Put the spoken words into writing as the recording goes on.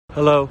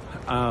Hello,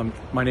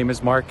 my name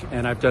is Mark,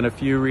 and I've done a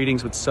few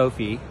readings with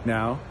Sophie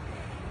now.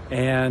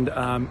 And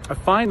I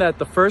find that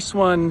the first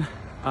one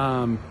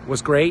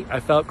was great.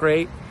 I felt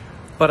great,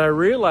 but I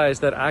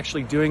realized that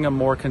actually doing them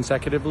more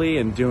consecutively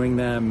and doing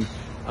them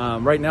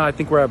right now, I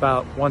think we're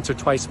about once or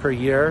twice per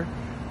year.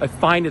 I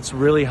find it's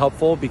really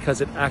helpful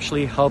because it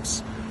actually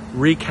helps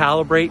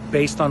recalibrate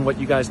based on what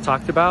you guys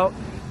talked about.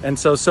 And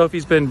so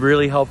Sophie's been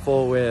really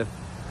helpful with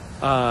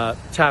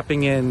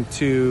tapping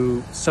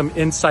into some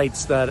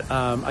insights that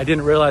I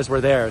didn't realize were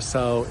there.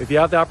 So if you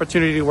have the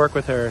opportunity to work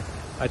with her,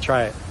 I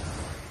try it.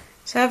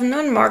 So I've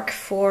known Mark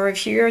for a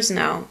few years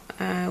now.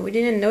 We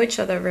didn't know each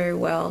other very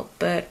well,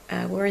 but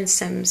we're in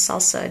some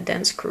salsa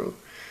dance crew,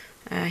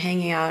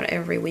 hanging out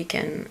every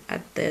weekend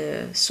at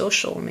the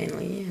social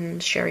mainly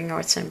and sharing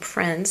out some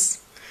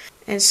friends.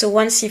 And so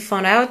once he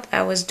found out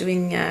I was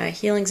doing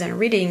healings and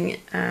reading,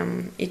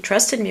 he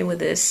trusted me with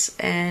this,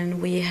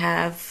 and we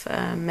have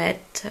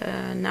met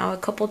now a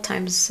couple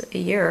times a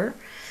year,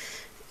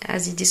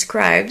 as he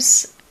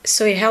describes.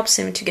 So it helps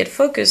him to get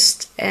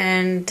focused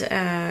and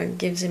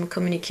gives him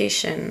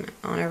communication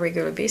on a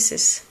regular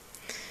basis.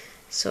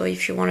 So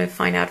if you want to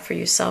find out for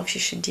yourself, you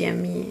should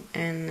DM me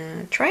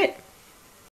and try it.